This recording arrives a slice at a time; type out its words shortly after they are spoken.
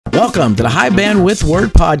Welcome to the High Bandwidth Word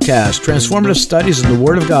Podcast, transformative studies in the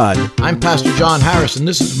Word of God. I'm Pastor John Harris, and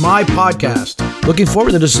this is my podcast. Looking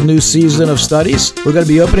forward to this new season of studies. We're going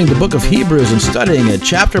to be opening the book of Hebrews and studying it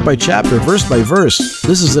chapter by chapter, verse by verse.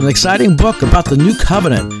 This is an exciting book about the new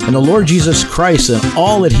covenant and the Lord Jesus Christ and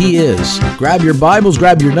all that He is. Grab your Bibles,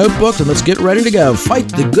 grab your notebooks, and let's get ready to go. Fight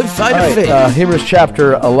the good fight of faith. Hebrews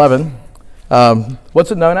chapter 11.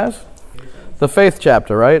 What's it known as? The faith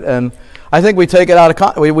chapter, right? And I think we take it out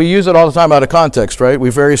of we use it all the time out of context, right? We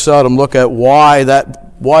very seldom look at why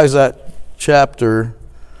is that chapter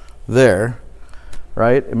there,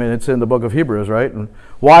 right? I mean, it's in the book of Hebrews, right? And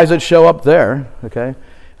why does it show up there? Okay,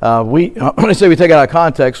 when I say we take it out of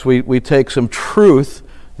context, we take some truth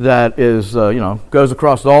that is goes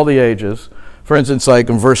across all the ages. For instance, like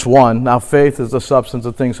in verse 1, now faith is the substance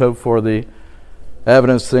of things hoped for, the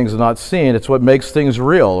evidence of things not seen. It's what makes things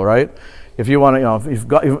real, right? If you want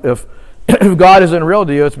to, if God isn't real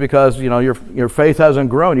to you, it's because your faith hasn't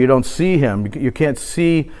grown. You don't see Him. You can't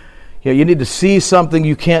see. You need to see something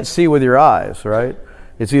you can't see with your eyes, right?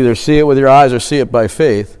 It's either see it with your eyes or see it by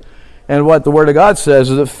faith. And what the Word of God says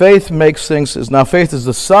is that faith makes things. Now faith is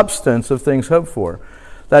the substance of things hoped for.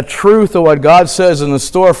 That truth of what God says in the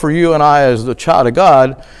store for you and I as the child of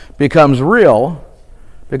God becomes real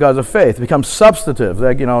because of faith. It becomes substantive.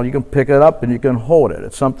 Like, you can pick it up and you can hold it.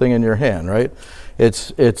 It's something in your hand, right?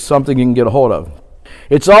 It's something you can get a hold of.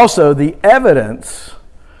 It's also the evidence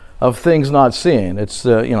of things not seen. It's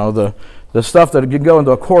the stuff that you can go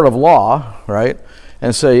into a court of law, right,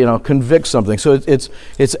 and say convict something. So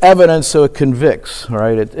it's evidence, so it convicts,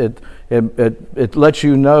 right? It lets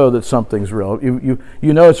you know that something's real.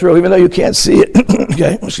 You know it's real even though you can't see it.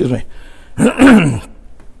 Okay, excuse me.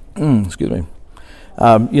 Excuse me.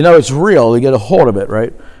 It's real. You get a hold of it,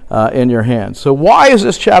 right? In your hands. So why is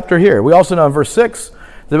this chapter here? We also know in verse 6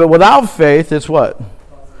 that without faith, it's what?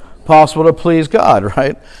 Possible to please God,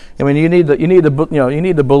 right? I mean, you need to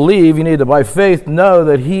believe. You need to by faith know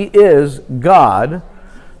that He is God,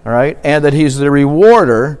 all right, and that He's the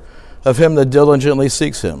rewarder of him that diligently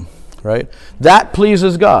seeks Him, right? That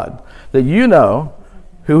pleases God, that you know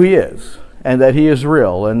who He is and that He is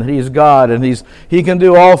real and He's God and He can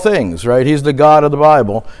do all things, right? He's the God of the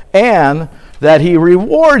Bible, and that He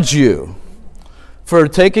rewards you for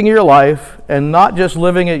taking your life and not just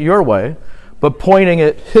living it your way, but pointing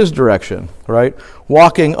it His direction, right?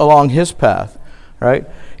 Walking along His path, right?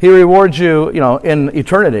 He rewards you, in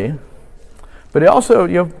eternity, but He also,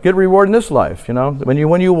 get reward in this life, When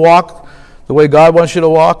you walk the way God wants you to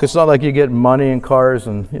walk, it's not like you get money and cars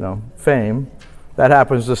and, fame. That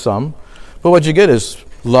happens to some. But what you get is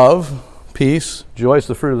love, peace, joy. It's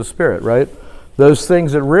the fruit of the Spirit, right? Those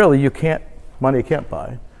things that really money can't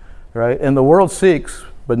buy, right? And the world seeks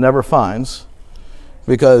but never finds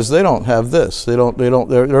because they don't have this. They're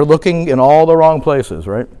looking in all the wrong places,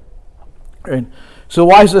 right? And so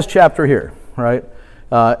why is this chapter here, right?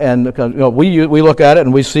 We look at it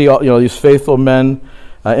and we see these faithful men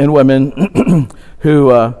and women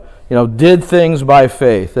who did things by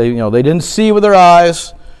faith. They didn't see with their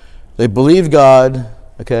eyes. They believed God,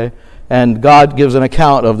 okay? And God gives an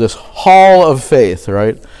account of this hall of faith,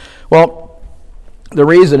 right? Well, the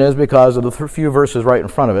reason is because of the few verses right in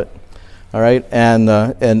front of it, all right? And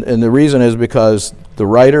the reason is because the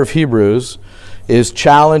writer of Hebrews is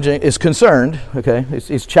concerned, okay?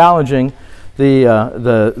 He's challenging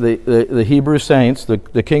the Hebrew saints,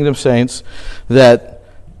 the kingdom saints, that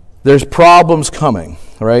there's problems coming,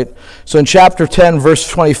 right? So in chapter 10, verse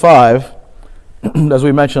 25, as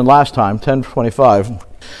we mentioned last time, 10:25,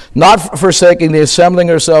 not forsaking the assembling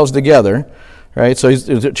ourselves together, right? So he's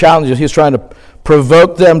challenging. He's trying to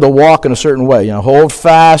provoke them to walk in a certain way. Hold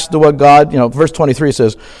fast to what God. Verse 23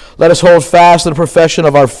 says, "Let us hold fast to the profession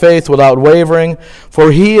of our faith without wavering,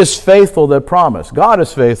 for He is faithful that promised." God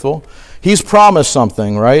is faithful. He's promised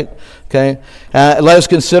something, right? Okay. Let us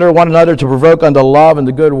consider one another to provoke unto love and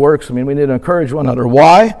to good works. I mean, we need to encourage one another.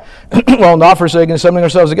 Why? Well, not forsaking assembling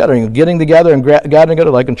ourselves together, getting together and gathering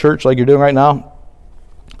together, like in church, like you're doing right now,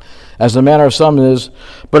 as the manner of some is,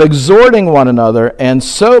 but exhorting one another, and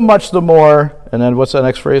so much the more. And then what's that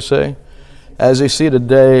next phrase say? As they see the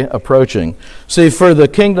day approaching. See, for the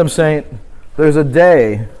kingdom saint, there's a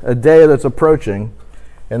day that's approaching,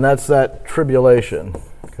 and that's that tribulation.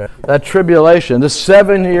 Okay. That tribulation, the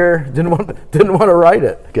 7-year, didn't want to write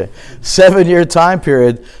it. Okay, 7-year time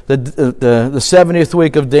period, the 70th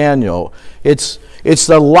week of Daniel. It's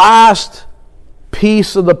the last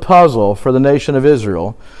piece of the puzzle for the nation of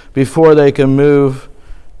Israel before they can move.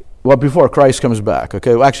 Well, before Christ comes back.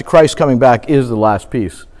 Okay, well, actually, Christ coming back is the last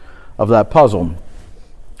piece of that puzzle.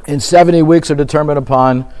 And 70 weeks are determined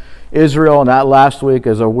upon Israel, and that last week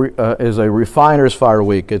is a refiner's fire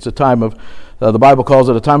week. It's a time of, the Bible calls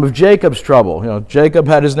it a time of Jacob's trouble. You know, Jacob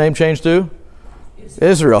had his name changed to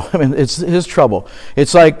Israel. I mean, it's his trouble.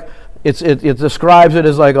 It's like, it describes it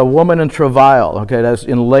as like a woman in travail, okay, that's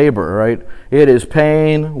in labor, right? It is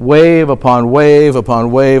pain, wave upon wave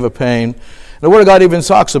upon wave of pain. The Word of God even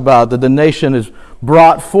talks about that the nation is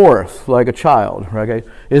brought forth like a child, okay,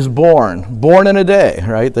 is born in a day,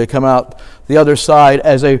 right? They come out the other side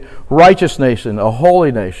as a righteous nation, a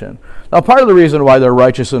holy nation. Now, part of the reason why they're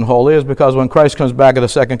righteous and holy is because when Christ comes back at the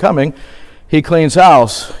second coming, he cleans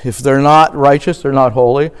house. If they're not righteous, they're not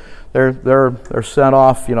holy, they're sent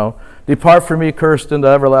off, you know, depart from me, cursed, into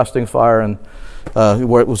everlasting fire, and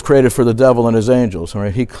where it was created for the devil and his angels.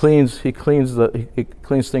 Right? He cleans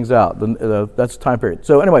things out. That's the time period.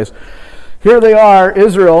 So, anyways, here they are.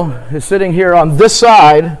 Israel is sitting here on this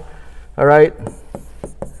side. All right,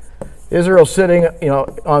 Israel sitting, you know,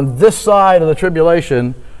 on this side of the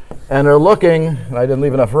tribulation, and they're looking. And I didn't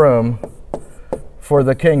leave enough room for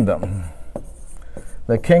the kingdom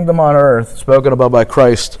on earth, spoken about by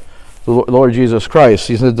Christ, the Lord Jesus Christ.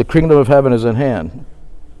 He said, the kingdom of heaven is at hand.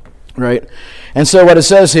 Right? And so what it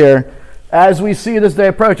says here, as we see this day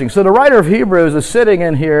approaching. So the writer of Hebrews is sitting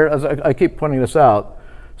in here, as I keep pointing this out.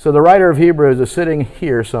 So the writer of Hebrews is sitting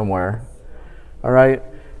here somewhere. All right?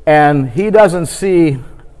 And he doesn't see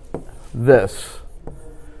this.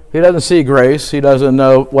 He doesn't see grace. He doesn't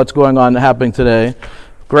know what's going on happening today.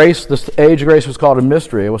 Grace, this age of grace was called a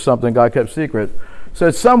mystery. It was something God kept secret. So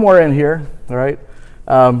it's somewhere in here, all right?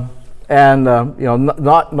 You know,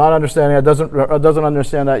 not understanding it, doesn't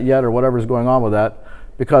understand that yet, or whatever's going on with that,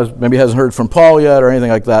 because maybe he hasn't heard from Paul yet or anything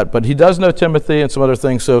like that. But he does know Timothy and some other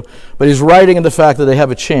things. So, but he's writing in the fact that they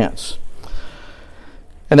have a chance,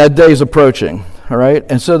 and that day is approaching. All right,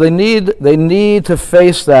 and so they need to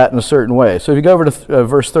face that in a certain way. So if you go over to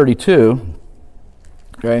verse 32,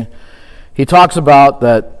 okay, he talks about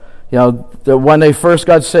that. You know, that when they first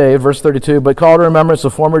got saved, verse 32, but call to remembrance the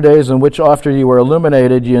former days in which after you were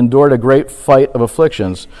illuminated, you endured a great fight of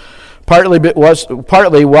afflictions, partly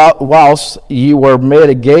whilst you were made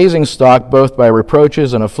a gazing stock both by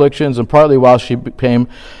reproaches and afflictions, and partly whilst you became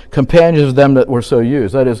companions of them that were so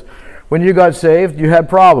used. That is, when you got saved, you had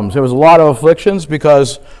problems. There was a lot of afflictions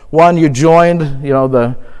because, one, you joined, you know,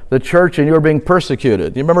 the church and you were being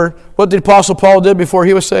persecuted. You remember what the Apostle Paul did before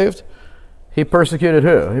he was saved? He persecuted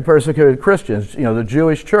who? He persecuted Christians, you know, the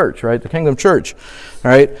Jewish church, right? The kingdom church,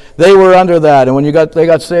 all right? They were under that, and when they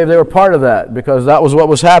got saved, they were part of that because that was what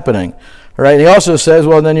was happening, all right? And he also says,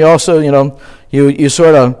 well, then you also, you know, you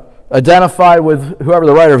sort of identified with whoever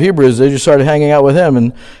the writer of Hebrews is. You started hanging out with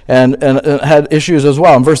him and had issues as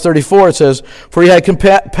well. In verse 34, it says, for you had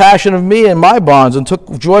compassion of me and my bonds, and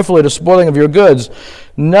took joyfully the spoiling of your goods,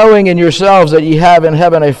 knowing in yourselves that ye have in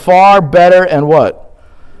heaven a far better and what?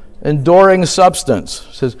 Enduring substance.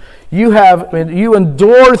 It says you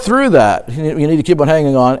endured through that. You need to keep on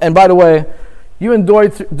hanging on. And by the way, you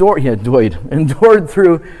endured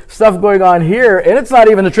through stuff going on here, and it's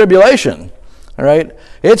not even the tribulation. All right,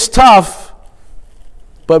 it's tough,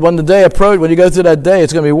 but when the day approaches, when you go through that day,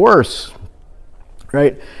 it's going to be worse.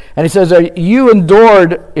 Right? And he says you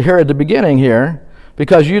endured here at the beginning here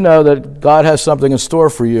because you know that God has something in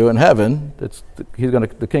store for you in heaven.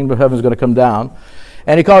 The kingdom of heaven is going to come down.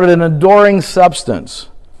 And he called it an enduring substance.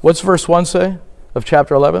 What's verse 1 say of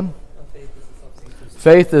chapter 11?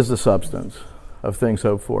 Faith is the substance of things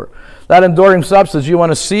hoped for. That enduring substance, you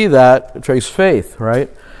want to see that, it takes faith, right?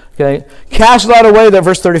 Okay. Cast not away that,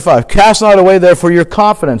 verse 35. Cast not away therefore your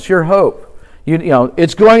confidence, your hope. You know,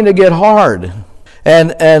 it's going to get hard. And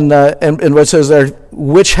what it says there,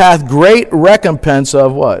 which hath great recompense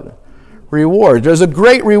of what? Reward. There's a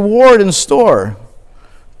great reward in store.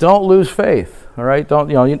 Don't lose faith. All right,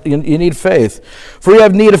 you need faith. For you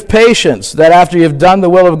have need of patience, that after you have done the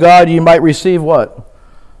will of God, you might receive what?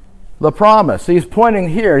 The promise. He's pointing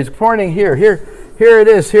here. He's pointing here. Here it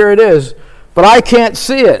is. Here it is. But I can't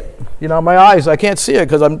see it. You know, my eyes, I can't see it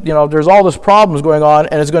because there's all this problems going on,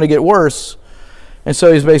 and it's going to get worse. And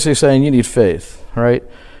so he's basically saying, you need faith. All right,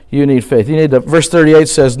 you need faith. You need verse 38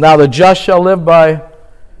 says, now the just shall live by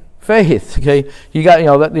faith. Okay, you got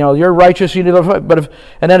you're righteous. You need to,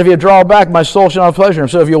 and then if you draw back, my soul shall not pleasure him.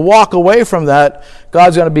 So if you walk away from that,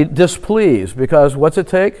 God's going to be displeased because what's it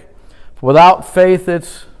take? Without faith,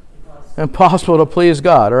 it's impossible to please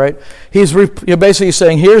God. All right, he's basically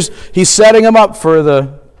saying he's setting him up for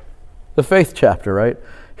the faith chapter. Right,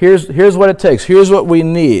 here's what it takes. Here's what we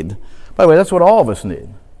need. By the way, that's what all of us need.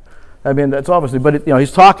 I mean, that's obviously, but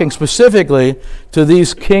he's talking specifically to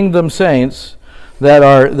these kingdom saints that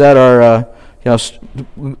are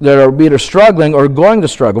that are either struggling or going to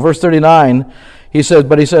struggle. Verse 39, he says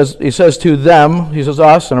to them, he says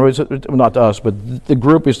us, and not to us, but the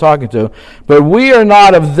group he's talking to, but we are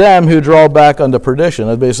not of them who draw back unto perdition.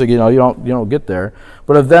 That's basically, you don't get there,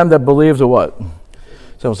 but of them that believe to what?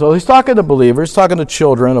 So he's talking to believers, he's talking to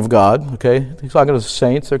children of God, okay? He's talking to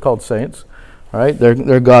saints, they're called saints, all right?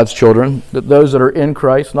 They're God's children, those that are in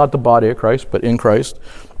Christ, not the body of Christ, but in Christ,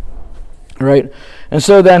 right? And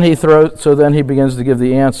so then he begins to give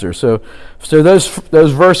the answer. So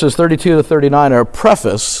those verses 32 to 39 are a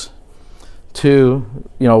preface to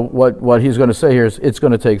what he's going to say here is it's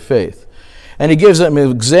going to take faith. And he gives them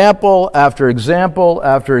example after example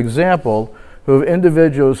after example of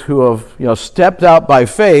individuals who have stepped out by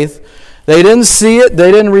faith. They didn't see it,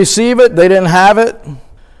 they didn't receive it, they didn't have it,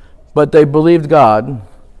 but they believed God,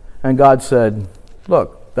 and God said,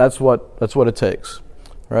 "Look, that's what it takes."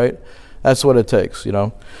 Right? That's what it takes,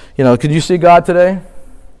 Could you see God today?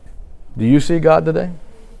 Do you see God today?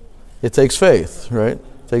 It takes faith, right?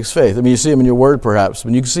 It takes faith. I mean, you see him in your word, perhaps.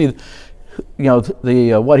 When you can see,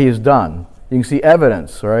 what he's done. You can see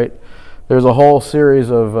evidence, right? There's a whole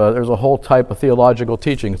series of, there's a whole type of theological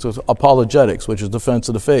teaching. It's apologetics, which is defense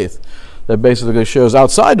of the faith, that basically shows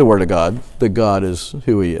outside the Word of God that God is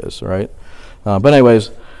who He is, right? But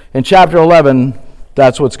anyways, in chapter 11,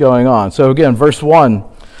 that's what's going on. So again, verse 1,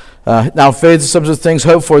 now faith is the substance of things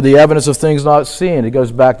hoped for, the evidence of things not seen. It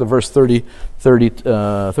goes back to verse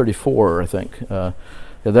 34, I think, that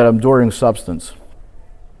enduring substance,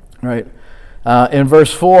 right? In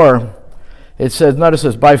verse 4, it says, notice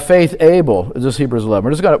this, by faith Abel, this is Hebrews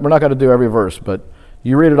 11. We're not going to do every verse, but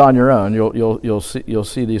you read it on your own, you'll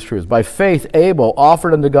see these truths. By faith Abel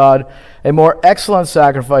offered unto God a more excellent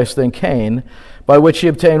sacrifice than Cain, by which he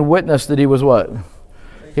obtained witness that he was what?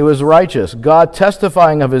 He was righteous, God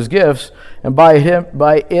testifying of his gifts, and by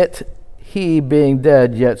it he being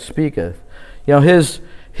dead yet speaketh. His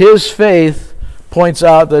faith points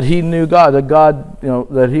out that he knew God, that God,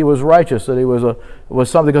 that he was righteous, that he was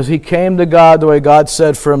something, because he came to God the way God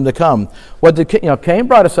said for him to come. What did Cain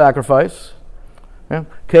brought a sacrifice.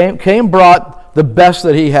 Cain brought the best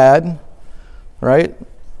that he had, right?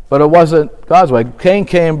 But it wasn't God's way. Cain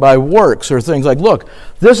came by works or things like, look,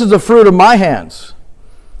 this is the fruit of my hands.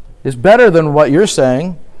 It's better than what you're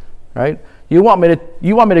saying, right? You want me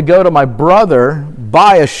to go to my brother,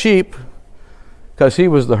 buy a sheep, because he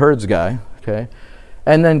was the herds guy, okay,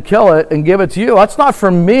 and then kill it and give it to you. That's not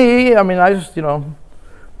for me. I mean, and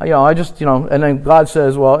then God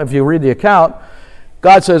says, well, if you read the account,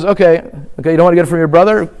 God says, okay, you don't want to get it from your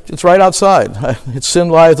brother? It's right outside. It's sin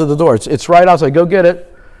lieth at the door. It's right outside. Go get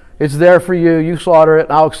it. It's there for you. You slaughter it,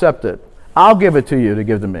 and I'll accept it. I'll give it to you to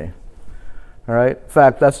give to me. All right? In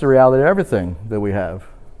fact, that's the reality of everything that we have.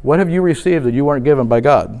 What have you received that you weren't given by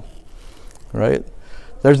God? Right?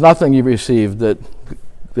 There's nothing you've received that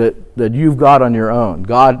you've got on your own.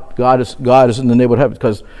 God is in the neighborhood of heaven,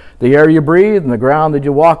 because the air you breathe and the ground that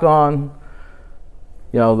you walk on,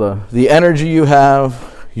 the energy you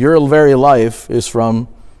have, your very life is from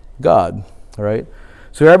God. All right?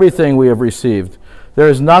 So everything we have received. There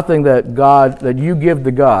is nothing that you give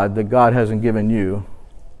to God that God hasn't given you.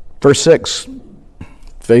 Verse 6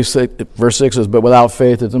 says, but without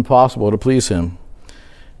faith it's impossible to please Him.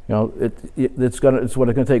 It's what it's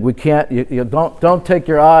going to take. We can't. Don't take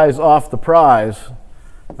your eyes off the prize.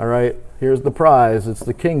 All right. Here's the prize. It's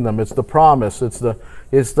the kingdom. It's the promise. It's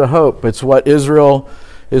the hope. It's what Israel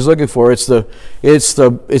is looking for. It's the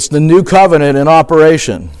new covenant in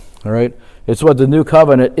operation. All right. It's what the new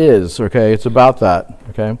covenant is. Okay. It's about that.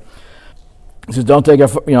 Okay. He says, don't take it.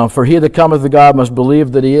 For he that cometh to God must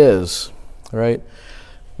believe that He is. All right.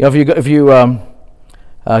 If you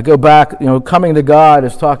go back, coming to God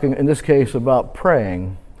is talking in this case about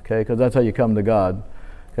praying. Okay, because that's how you come to God.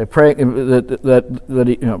 Okay, praying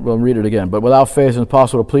we'll read it again. But without faith it's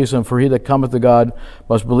impossible to please Him. For he that cometh to God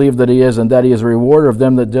must believe that He is, and that He is a rewarder of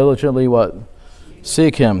them that diligently what?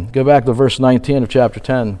 Seek Him. Go back to verse 19 of chapter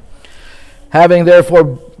 10. Having therefore,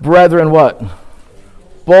 brethren, what?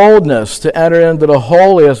 Boldness to enter into the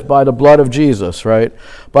holiest by the blood of Jesus, right?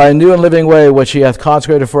 By a new and living way which He hath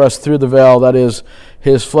consecrated for us through the veil, that is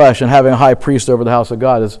His flesh, and having a high priest over the house of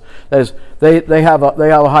God. They have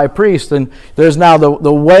a high priest, and there's now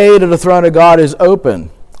the way to the throne of God is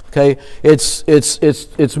open. Okay,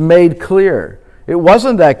 it's made clear. It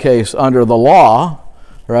wasn't that case under the law,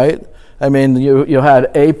 right? I mean, you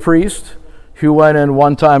had a priest who went in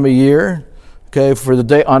one time a year. Okay,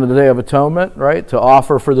 on the Day of Atonement, right, to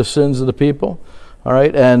offer for the sins of the people, all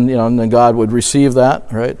right, and then God would receive that,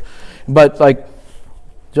 right, but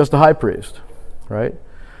just a high priest, right.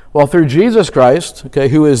 Well, through Jesus Christ, okay,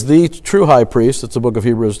 who is the true high priest, that's the book of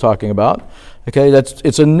Hebrews talking about. Okay,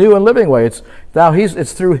 it's a new and living way. It's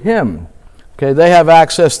through him. Okay, they have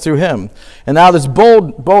access through him. And now this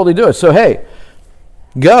boldly do it. So hey,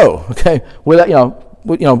 go. Okay, without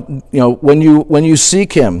when you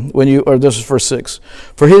seek him, or this is verse 6.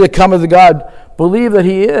 For he that cometh to God, believe that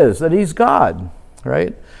he's God.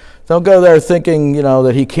 Right? Don't go there thinking,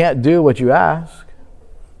 that he can't do what you ask.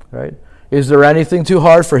 Right? Is there anything too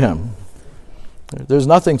hard for him? There's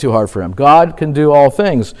nothing too hard for him. God can do all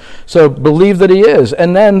things. So believe that he is,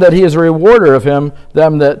 and then that he is a rewarder of them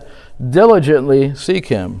that diligently seek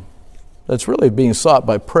him. That's really being sought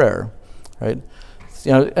by prayer, right?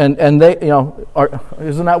 And they,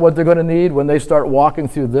 isn't that what they're going to need when they start walking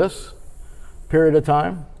through this period of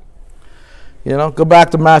time? Go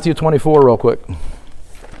back to Matthew 24 real quick.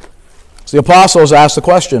 So the apostles asked the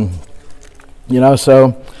question.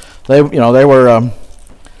 So they were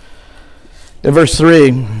in verse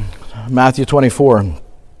 3, Matthew 24.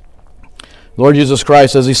 Lord Jesus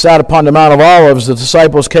Christ, as he sat upon the Mount of Olives, the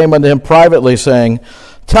disciples came unto him privately, saying,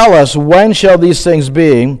 Tell us, when shall these things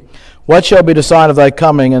be? What shall be the sign of thy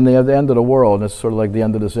coming and the end of the world? And it's sort of like the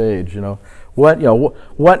end of this age. When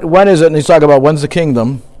is it? And he's talking about when's the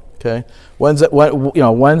kingdom? Okay, when's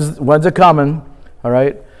it coming? All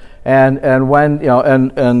right, and when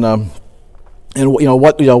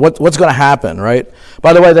what's going to happen, right?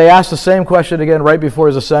 By the way, they asked the same question again right before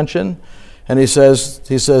his ascension, and he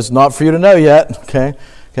says, not for you to know yet. Okay,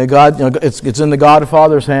 God, it's in the God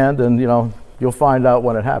Father's hand, and you'll find out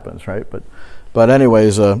when it happens, right? But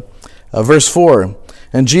anyways, verse 4,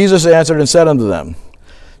 and Jesus answered and said unto them,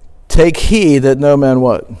 Take heed that no man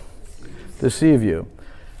what? Deceive you.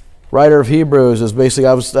 Writer of Hebrews is basically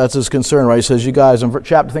that's his concern, right? He says, you guys, I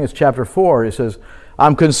think it's chapter 4. He says,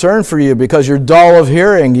 I'm concerned for you because you're dull of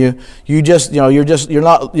hearing. You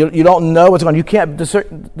don't know what's going on. You can't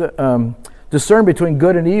discern between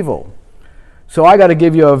good and evil. So I got to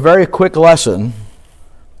give you a very quick lesson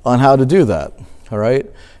on how to do that. All right,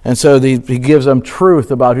 and so he gives them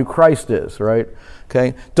truth about who Christ is. Right?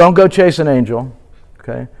 Okay, don't go chase an angel.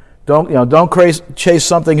 Okay, don't chase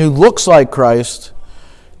something who looks like Christ,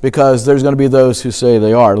 because there's going to be those who say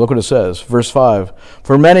they are. Look what it says, verse 5.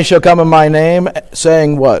 For many shall come in my name,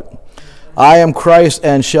 saying what? I am Christ,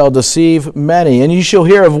 and shall deceive many. And ye shall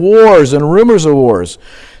hear of wars and rumors of wars.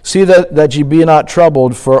 See that ye be not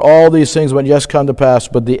troubled, for all these things will yes come to pass,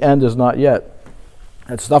 but the end is not yet.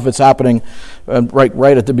 That's stuff that's happening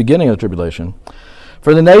right at the beginning of the tribulation.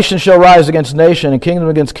 For the nation shall rise against nation, and kingdom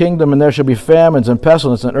against kingdom, and there shall be famines and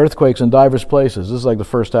pestilence and earthquakes in divers places. This is like the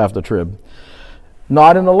first half of the trib.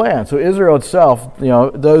 Not in the land. So Israel itself,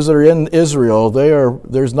 those that are in Israel,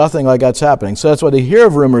 there's nothing like that's happening. So that's why they hear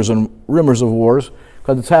of rumors of wars,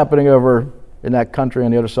 because it's happening over in that country on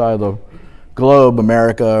the other side of the globe,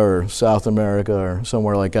 America or South America or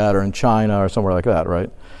somewhere like that, or in China or somewhere like that, right?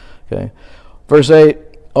 Okay. Verse 8,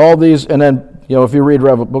 all these, and then, if you read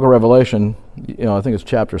book of Revelation, I think it's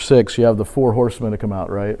chapter 6, you have the 4 horsemen that come out,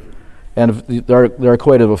 right? And they're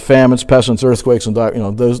equated with famines, pestilence, earthquakes, and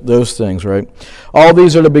those things, right? All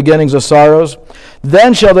these are the beginnings of sorrows.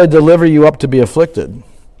 Then shall they deliver you up to be afflicted.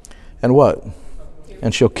 And what?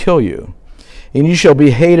 And shall kill you. And you shall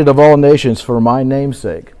be hated of all nations for my name's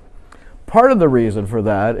sake. Part of the reason for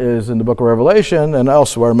that is in the book of Revelation and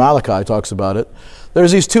elsewhere, Malachi talks about it.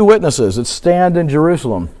 There's these 2 witnesses that stand in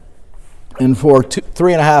Jerusalem. And for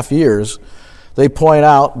 3.5 years, they point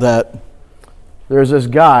out that there's this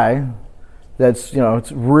guy that's,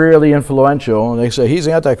 it's really influential, and they say, he's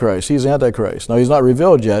Antichrist, he's Antichrist. Now, he's not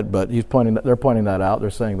revealed yet, but they're pointing that out, they're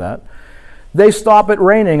saying that. They stop it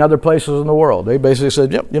raining other places in the world. They basically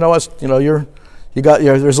said, yep, there's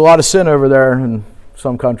a lot of sin over there in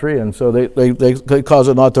some country, and so they cause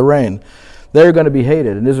it not to rain. They're going to be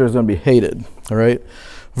hated, and Israel's going to be hated, all right?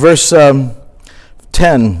 Verse 10,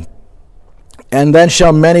 and then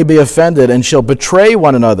shall many be offended, and shall betray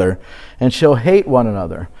one another, and shall hate one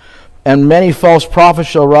another. And many false prophets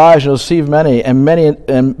shall rise and deceive many,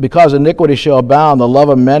 and because iniquity shall abound, the love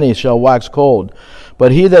of many shall wax cold.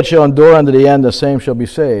 But he that shall endure unto the end, the same shall be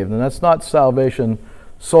saved. And that's not salvation,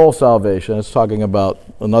 soul salvation. It's talking about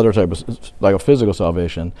another type of, like a physical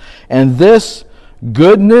salvation. And this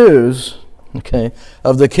good news,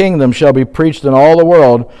 of the kingdom shall be preached in all the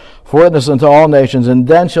world for witness unto all nations, and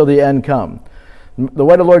then shall the end come. The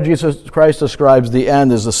way the Lord Jesus Christ describes the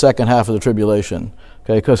end is the second half of the tribulation.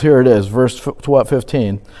 Because here it is, verse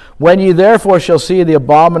 15. When ye therefore shall see the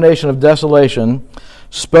abomination of desolation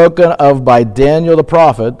spoken of by Daniel the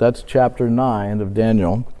prophet, that's chapter 9 of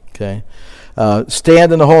Daniel,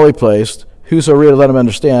 stand in the holy place, whoso readeth, let him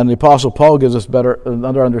understand. The Apostle Paul gives us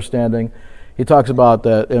another understanding. He talks about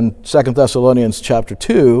that in 2 Thessalonians chapter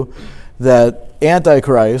 2, that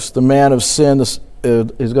Antichrist, the man of sin, is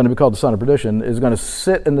going to be called the son of perdition, is going to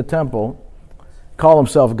sit in the temple, call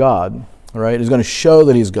himself God, right? He's going to show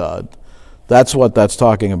that he's God. That's what that's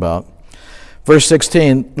talking about. Verse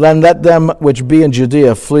 16, let them which be in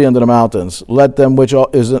Judea flee into the mountains. Let him which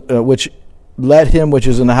is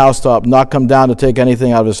in the housetop not come down to take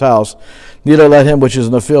anything out of his house. Neither let him which is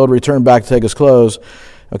in the field return back to take his clothes.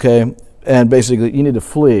 Okay, and basically you need to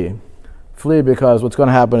flee. Flee, because what's going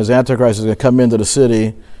to happen is Antichrist is going to come into the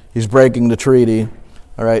city. He's breaking the treaty.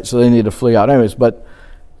 All right, so they need to flee out. Anyways, but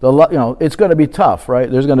it's going to be tough, right?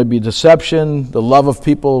 There's going to be deception. The love of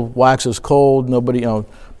people waxes cold. Nobody,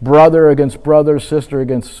 brother against brother, sister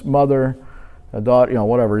against mother, a daughter,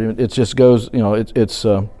 whatever. It just goes, it's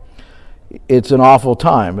an awful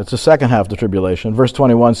time. It's the second half of the tribulation. Verse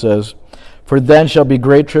 21 says, "For then shall be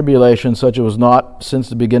great tribulation, such as was not since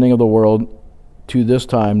the beginning of the world to this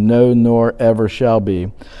time, no, nor ever shall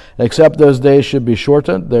be. Except those days should be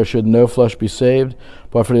shortened, there should no flesh be saved,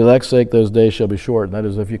 but for the elect's sake those days shall be shortened." That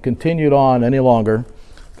is, if you continued on any longer,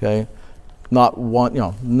 okay,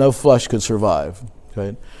 no flesh could survive.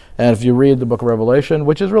 Okay, and if you read the book of Revelation,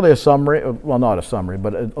 which is really a summary, well, not a summary,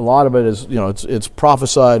 but a lot of it is, it's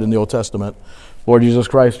prophesied in the Old Testament. Lord Jesus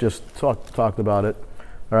Christ just talked about it.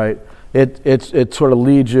 All right, it sort of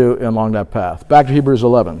leads you along that path. Back to Hebrews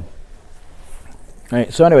 11. All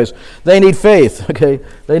right, so anyways, they need faith. Okay,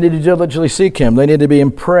 they need to diligently seek Him. They need to be in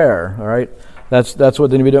prayer. All right, that's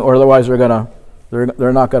what they need to be doing, or otherwise they're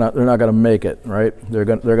not gonna make it. Right, they're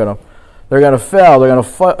gonna fail. They're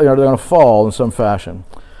gonna fall in some fashion.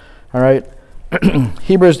 All right,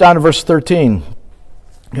 Hebrews down to verse 13.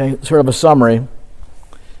 Okay, sort of a summary.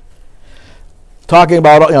 Talking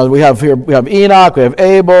about, we have Enoch, we have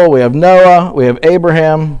Abel, we have Noah, we have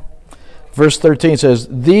Abraham. Verse 13 says,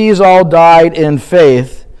 "These all died in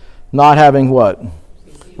faith, not having" what?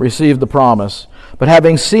 "Received the promise, but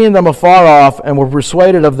having seen them afar off, and were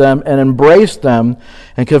persuaded of them, and embraced them,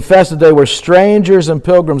 and confessed that they were strangers and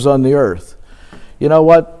pilgrims on the earth." You know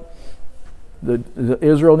what?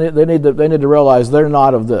 Israel, they need to realize they're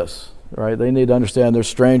not of this, right? They need to understand they're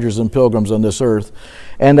strangers and pilgrims on this earth,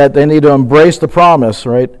 and that they need to embrace the promise,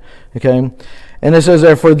 right? Okay. And it says,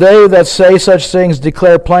 "Therefore they that say such things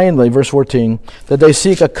declare plainly," verse 14, "that they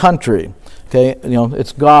seek a country." Okay,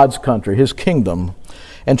 it's God's country, His kingdom.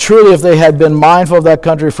 "And truly if they had been mindful of that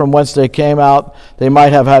country from whence they came out, they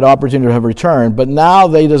might have had opportunity to have returned. But now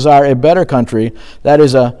they desire a better country, that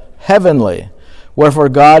is a heavenly. Wherefore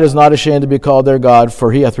God is not ashamed to be called their God,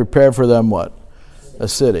 for He hath prepared for them" what? "A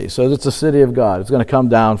city." So it's the city of God. It's going to come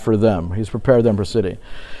down for them. He's prepared them for a city.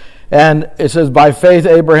 And it says, "By faith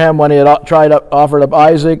Abraham, when he had offered up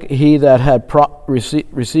Isaac, he that had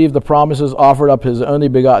received the promises offered up his only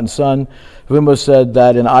begotten son, whom was said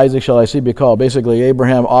that in Isaac shall thy seed be called." Basically,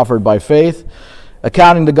 Abraham offered by faith,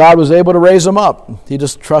 accounting to God was able to raise him up. He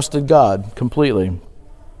just trusted God completely.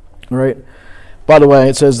 Right? By the way,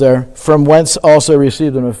 it says there, "from whence also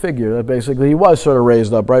received him," a figure. That basically he was sort of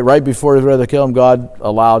raised up, right? Right before he was ready to kill him, God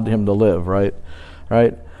allowed him to live, right?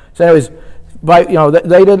 Right? So anyways, they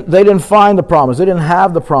didn't find the promise. They didn't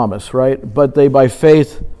have the promise, right? But they by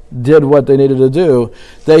faith did what they needed to do.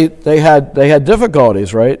 They had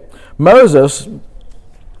difficulties, right? Moses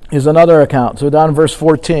is another account. So down in verse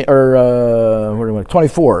 14 or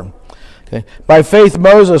 24. Okay. "By faith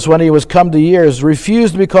Moses, when he was come to years,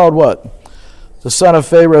 refused to be called" what? "The son of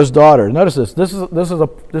Pharaoh's daughter." Notice this. This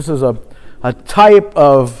is a type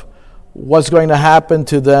of what's going to happen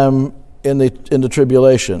to them in the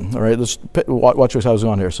tribulation. All right, let's watch what's going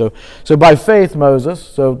on here. So by faith Moses.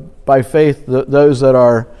 So by faith those that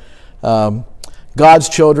are God's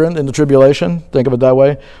children in the tribulation. Think of it that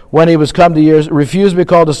way. "When he was come to years, refused to be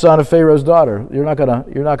called the son of Pharaoh's daughter." You're not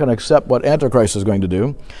gonna accept what Antichrist is going to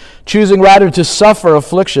do. "Choosing rather to suffer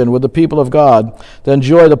affliction with the people of God than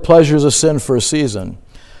enjoy the pleasures of sin for a season."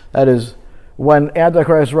 That is, when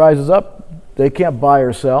Antichrist rises up, they can't buy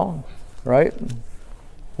or sell, right?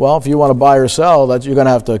 Well, if you want to buy or sell, you're going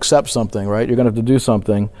to have to accept something, right? You're going to have to do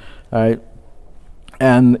something, all right?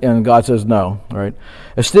 And God says no, all right?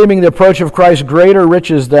 "Esteeming the approach of Christ greater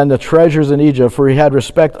riches than the treasures in Egypt, for he had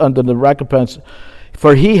respect unto the recompense.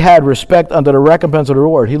 For he had respect unto the recompense of the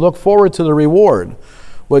reward." He looked forward to the reward,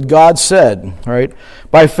 what God said, all right?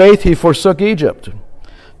 "By faith he forsook Egypt,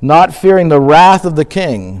 not fearing the wrath of the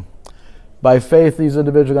king." By faith, these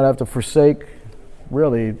individuals are going to have to forsake,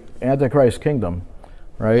 really, Antichrist's kingdom.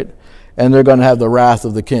 Right? And they're going to have the wrath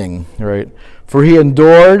of the king, right? "For he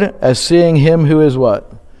endured as seeing him who is"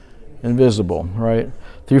 what? "Invisible," right?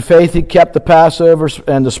 Through faith he kept the Passover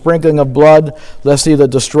and the sprinkling of blood, lest he that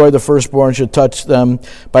destroyed the firstborn should touch them.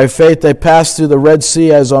 By faith they passed through the Red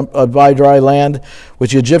Sea as by dry land,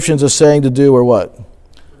 which the Egyptians are saying to do, or what?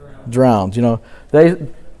 Drowned.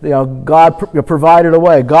 God provided a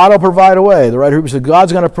way. God will provide a way. The writer Hebrews said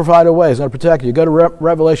God's going to provide a way. He's going to protect you. Go to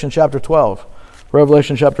Revelation chapter 12.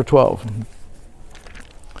 Revelation chapter 12.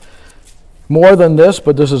 More than this,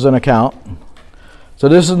 but this is an account. So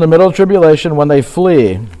this is in the middle of tribulation when they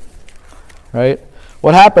flee, right?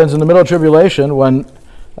 What happens in the middle of tribulation when,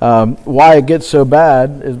 why it gets so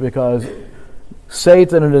bad is because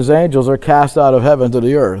Satan and his angels are cast out of heaven to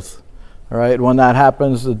the earth, all right? When that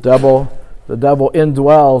happens, the devil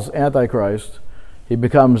indwells Antichrist. He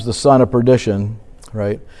becomes the son of perdition,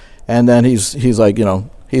 right? And then he's like,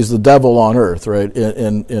 he's the devil on earth, right,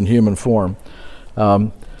 in human form.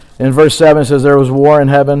 In verse 7 it says, there was war in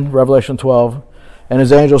heaven, Revelation 12, and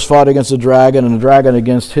his angels fought against the dragon, and the dragon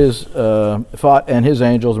against his fought and his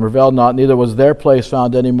angels, and prevailed not, neither was their place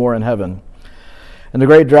found any more in heaven. And the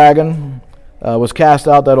great dragon was cast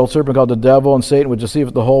out, that old serpent called the devil, and Satan, which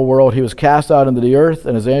deceiveth the whole world. He was cast out into the earth,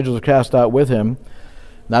 and his angels were cast out with him. And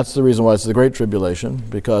that's the reason why it's the great tribulation,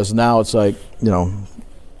 because now it's like,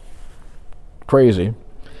 crazy.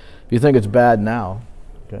 If you think it's bad now,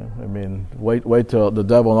 okay, I mean, wait till the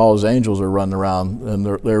devil and all his angels are running around, and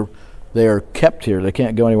they are kept here. They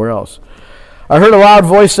can't go anywhere else. I heard a loud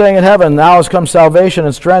voice saying in heaven, now has come salvation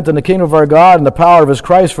and strength and the kingdom of our God and the power of his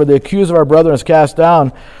Christ, for the accuser of our brethren is cast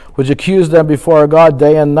down, which accused them before our God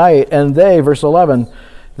day and night. And they, verse 11,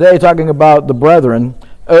 they, talking about the brethren,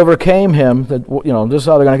 overcame him. This is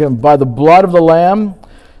how they're going to get him. By the blood of the Lamb,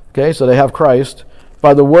 okay, so they have Christ.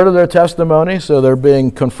 By the word of their testimony, so they're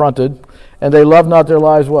being confronted. And they love not their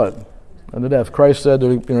lives, what? Unto death. Christ said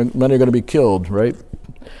many are going to be killed, right?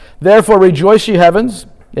 Therefore rejoice, ye heavens,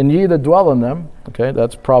 and ye that dwell in them. Okay,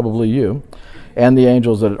 that's probably you. And the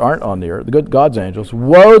angels that aren't on the earth, the good God's angels.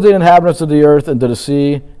 Woe to the inhabitants of the earth and to the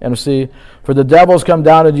sea, for the devil is come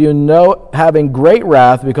down unto you, having great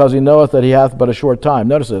wrath, because he knoweth that he hath but a short time.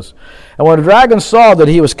 Notice this. And when the dragon saw that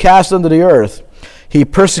he was cast into the earth, he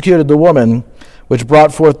persecuted the woman which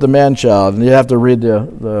brought forth the man-child. And you have to read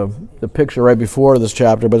the picture right before this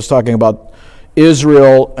chapter, but it's talking about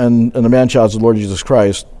Israel and the man-child is the Lord Jesus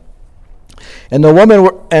Christ. And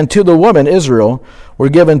to the woman, Israel, were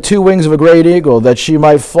given 2 wings of a great eagle, that she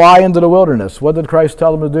might fly into the wilderness. What did Christ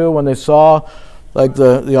tell them to do when they saw, like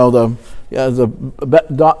the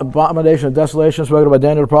abomination of desolation spoken by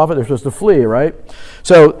Daniel the prophet? They're supposed to flee, right?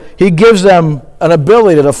 So he gives them an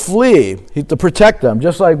ability to flee, to protect them,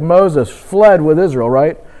 just like Moses fled with Israel,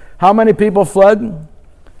 right? How many people fled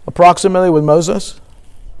approximately with Moses?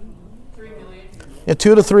 3 million. Yeah,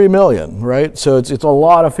 2 to 3 million, right? So it's a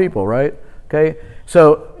lot of people, right? Okay,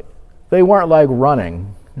 so they weren't like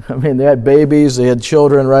running. I mean, they had babies, they had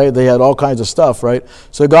children, right? They had all kinds of stuff, right?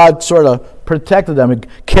 So God sort of protected them and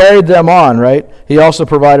carried them on, right? He also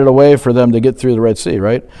provided a way for them to get through the Red Sea,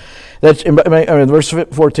 right? Verse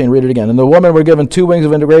 14, read it again. And the woman were given 2 wings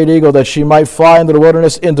of a great eagle, that she might fly into the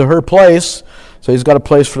wilderness, into her place. So he's got a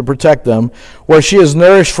place to protect them, where she is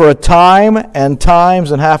nourished for a time and times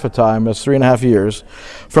and half a time, that's 3.5 years,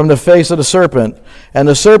 from the face of the serpent. And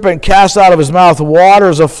the serpent cast out of his mouth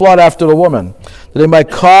waters of flood after the woman, that they might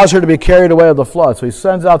cause her to be carried away of the flood. So he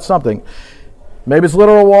sends out something. Maybe it's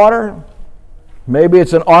literal water. Maybe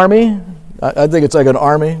it's an army. I think it's like an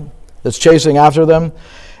army that's chasing after them.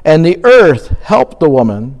 And the earth helped the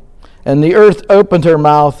woman, and the earth opened her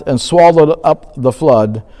mouth and swallowed up the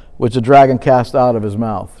flood, which the dragon cast out of his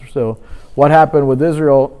mouth. So what happened with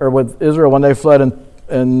Israel when they fled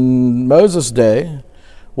in Moses' day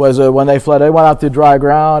was when they fled, they went out to dry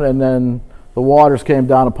ground, and then the waters came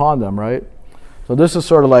down upon them, right? So this is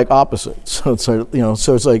sort of like opposite. So it's like,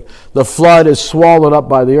 so it's like the flood is swallowed up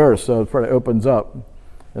by the earth, so it sort of opens up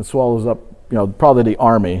and swallows up, probably the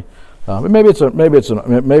army. Maybe it's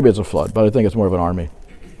a flood, but I think it's more of an army.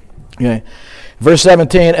 Okay. Verse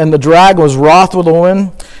 17, and the dragon was wroth with the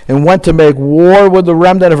woman, and went to make war with the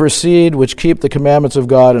remnant of her seed, which keep the commandments of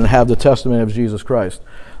God and have the testimony of Jesus Christ.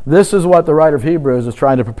 This is what the writer of Hebrews is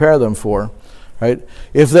trying to prepare them for, right?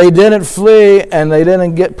 If they didn't flee and they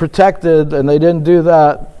didn't get protected and they didn't do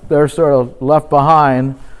that, they're sort of left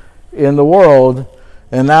behind in the world.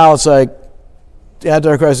 And now it's like the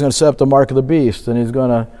Antichrist is going to set up the mark of the beast, and he's going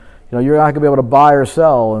to, you're not going to be able to buy or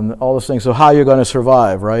sell and all those things. So how are you going to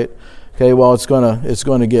survive, right? Okay, well, it's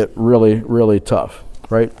going to get really, really tough,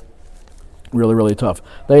 right? Really, really tough.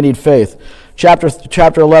 They need faith.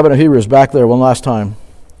 Chapter 11 of Hebrews, back there one last time.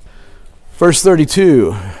 Verse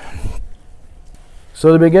 32.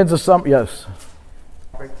 So it begins to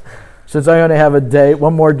Since I only have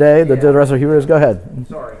one more day to do the rest of Hebrews, go ahead.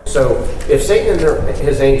 Sorry. So if Satan and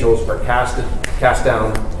his angels are cast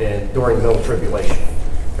down during the middle tribulation,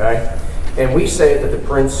 okay, and we say that the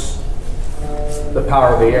prince, the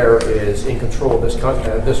power of the air, is in control of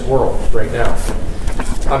this world right now,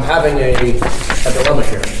 I'm having a dilemma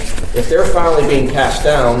here. If they're finally being cast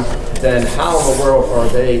down, then how in the world are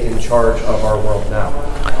they in charge of our world now?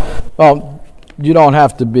 Well, you don't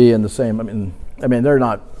have to be in the same. I mean, they're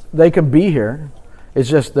not. They can be here. It's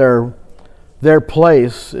just their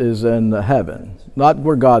place is in the heaven, not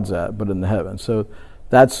where God's at, but in the heaven. So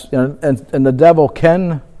that's and the devil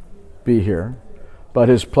can be here, but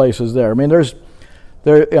his place is there. I mean,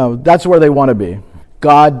 that's where they want to be.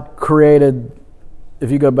 God created.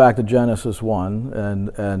 If you go back to Genesis 1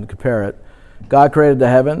 and compare it, God created the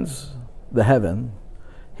heaven.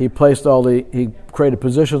 He created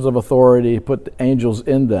positions of authority. He put the angels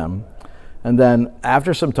in them. And then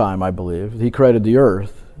after some time, I believe, he created the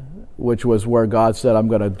earth, which was where God said, I'm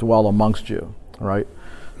going to dwell amongst you, right?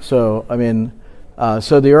 So, I mean,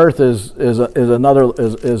 so the earth is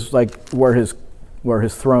like where his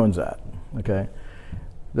throne's at, okay?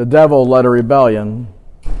 The devil led a rebellion.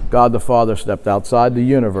 God the Father stepped outside the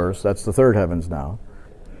universe. That's the third heavens now.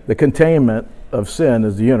 The containment of sin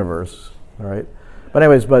is the universe, all right? But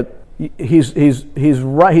anyways, he's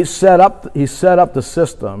right. He's set up the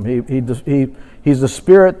system. He's the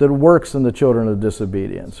spirit that works in the children of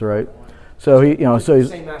disobedience, right? So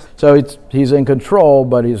he's in control,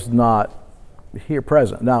 but he's not here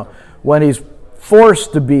present. Now, when he's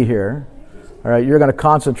forced to be here, all right, you're going to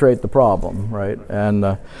concentrate the problem, right?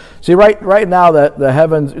 And see, right now that the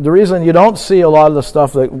heavens, the reason you don't see a lot of the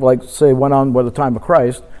stuff that, like, say, went on by the time of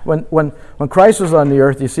Christ, when Christ was on the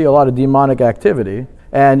earth, you see a lot of demonic activity,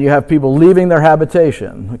 and you have people leaving their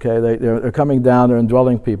habitation. Okay, they're coming down, they're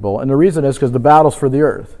indwelling people, and the reason is because the battle's for the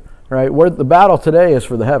earth, right? Where the battle today is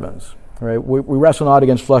for the heavens, right? We wrestle not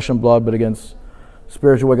against flesh and blood, but against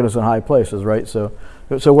spiritual wickedness in high places, right? So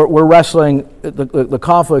we're wrestling the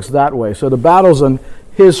conflicts that way. So the battle's on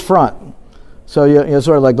his front. So you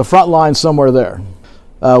sort of like the front line somewhere there.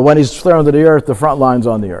 When he's thrown to the earth, the front line's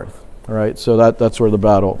on the earth. All right. So that's where the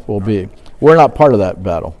battle will be. We're not part of that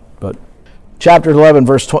battle. But chapter 11,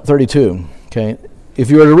 verse 32. Okay. If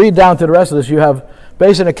you were to read down to the rest of this, you have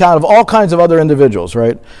based an account of all kinds of other individuals,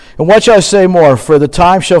 right? And what shall I say more? For the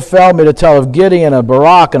time shall fail me to tell of Gideon, of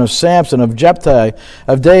Barak, and of Samson, of Jephthah,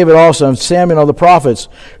 of David also, and of Samuel, and of the prophets,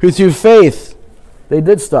 who through faith, they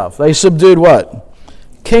did stuff. They subdued what?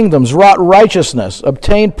 Kingdoms, wrought righteousness,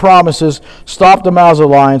 obtained promises, stopped the mouths of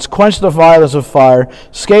lions, quenched the violence of fire,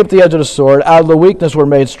 escaped the edge of the sword, out of the weakness were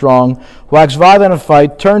made strong, waxed violent in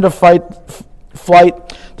fight, turned to flight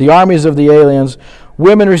the armies of the aliens.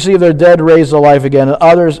 Women receive their dead raised to life again, and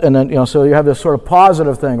others, and then, so you have this sort of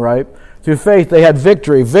positive thing, right? Through faith, they had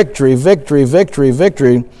victory.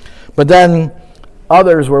 But then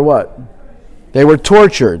others were what? They were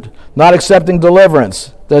tortured, not accepting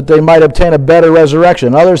deliverance, that they might obtain a better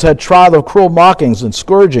resurrection. Others had trial of cruel mockings and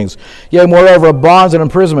scourgings, yea, moreover, of bonds and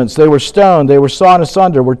imprisonments. They were stoned, they were sawn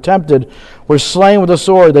asunder, were tempted, were slain with the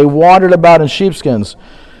sword. They wandered about in sheepskins.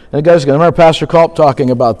 And guys, I remember Pastor Culp talking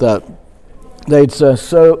about that. They'd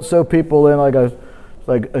sew people in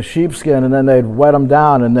like a sheepskin, and then they'd wet them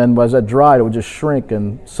down, and then as it dried, it would just shrink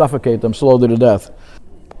and suffocate them slowly to death.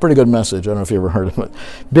 Pretty good message. I don't know if you ever heard of it.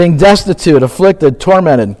 Being destitute, afflicted,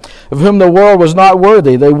 tormented, of whom the world was not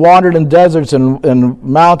worthy. They wandered in deserts and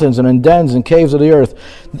mountains and in dens and caves of the earth.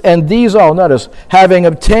 And these all, notice, having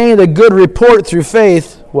obtained a good report through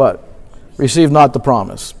faith, what? Received not the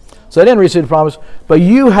promise. So they didn't receive the promise, but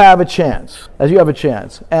you have a chance, as you have a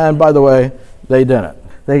chance. And by the way, they didn't.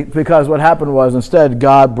 Because what happened was instead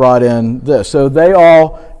God brought in this. So they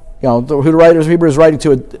all, who the writer of Hebrews is writing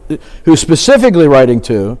to, who's specifically writing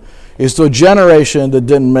to, is to a generation that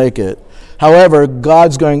didn't make it. However,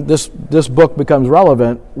 this book becomes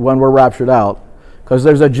relevant when we're raptured out, because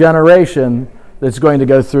there's a generation that's going to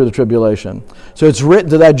go through the tribulation. So it's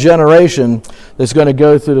written to that generation that's going to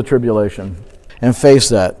go through the tribulation and face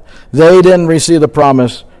that. They didn't receive the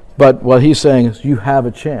promise, but what he's saying is you have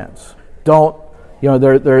a chance. Don't,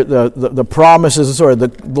 the promise is,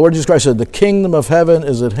 the Lord Jesus Christ said, the kingdom of heaven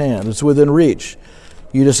is at hand. It's within reach.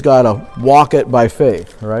 You just got to walk it by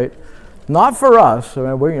faith, right? Not for us.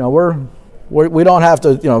 I mean, we don't have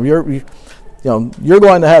to, you're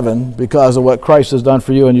going to heaven because of what Christ has done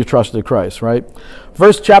for you and you trusted Christ, right?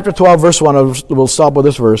 Chapter 12, verse 1, we'll stop with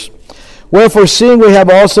this verse. Wherefore, seeing we have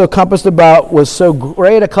also compassed about with so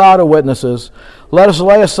great a cloud of witnesses, let us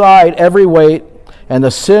lay aside every weight and the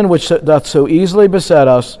sin which doth so easily beset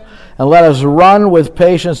us, and let us run with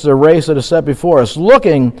patience the race that is set before us,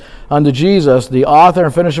 looking unto Jesus, the author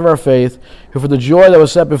and finisher of our faith, who for the joy that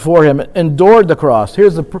was set before him endured the cross.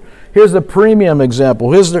 Here's the premium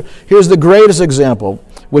example. Here's the greatest example,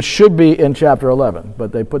 which should be in chapter 11,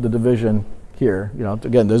 but they put the division here.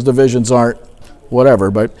 Again, those divisions aren't whatever,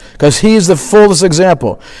 but because he's the fullest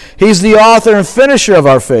example. He's the author and finisher of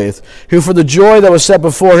our faith, who for the joy that was set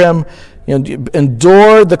before him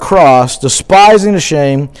endured the cross, despising the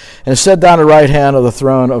shame, and sat down at the right hand of the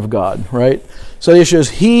throne of God. Right. So the issue is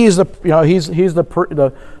he's the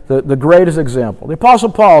greatest example. The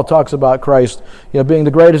Apostle Paul talks about Christ being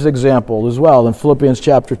the greatest example as well in Philippians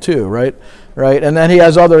chapter 2. Right. And then he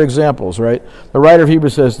has other examples. Right. The writer of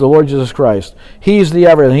Hebrews says the Lord Jesus Christ. He's the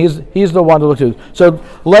everything. He's the one to look to. So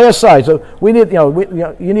lay aside. So we need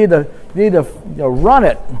you need to run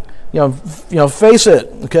it. Face it.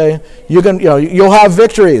 Okay, you'll have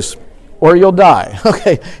victories, or you'll die.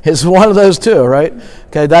 Okay, it's one of those two, right?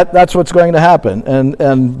 Okay, that's what's going to happen,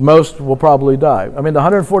 and most will probably die. I mean, the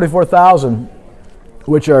 144,000,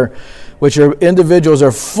 which are individuals,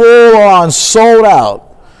 are full on sold out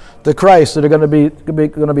to Christ, that are going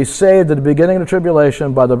to be saved at the beginning of the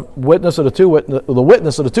tribulation by the witness of the two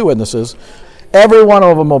witnesses. Every one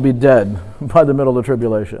of them will be dead by the middle of the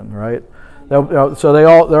tribulation, right? So they're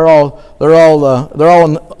all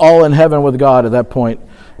in heaven with God at that point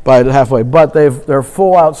by the halfway. But they're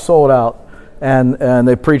full out, sold out, and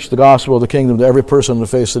they preach the gospel of the kingdom to every person on the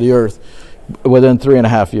face of the earth within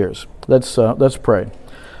 3.5 years. Let's pray.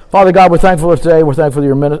 Father God, we're thankful today. We're thankful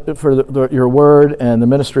for your word and the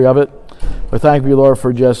ministry of it. We're thankful you, Lord,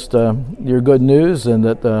 for just your good news and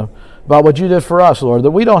that about what you did for us, Lord,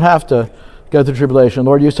 that we don't have to go through tribulation.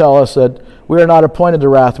 Lord, you tell us that we are not appointed to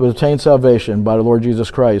wrath, but obtain salvation by the Lord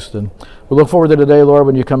Jesus Christ. And we look forward to the day, Lord,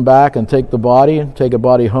 when you come back and take a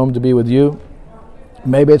body home to be with you.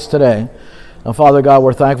 Maybe it's today. And Father God,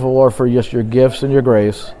 we're thankful, Lord, for just your gifts and your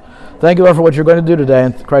grace. Thank you, Lord, for what you're going to do today.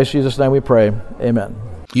 In Christ Jesus' name we pray. Amen.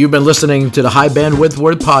 You've been listening to the High Bandwidth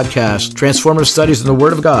Word Podcast, Transformative Studies in the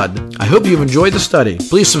Word of God. I hope you've enjoyed the study.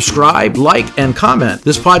 Please subscribe, like, and comment.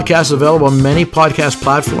 This podcast is available on many podcast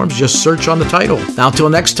platforms. Just search on the title. Now, until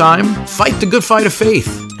next time, fight the good fight of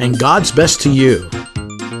faith, and God's best to you.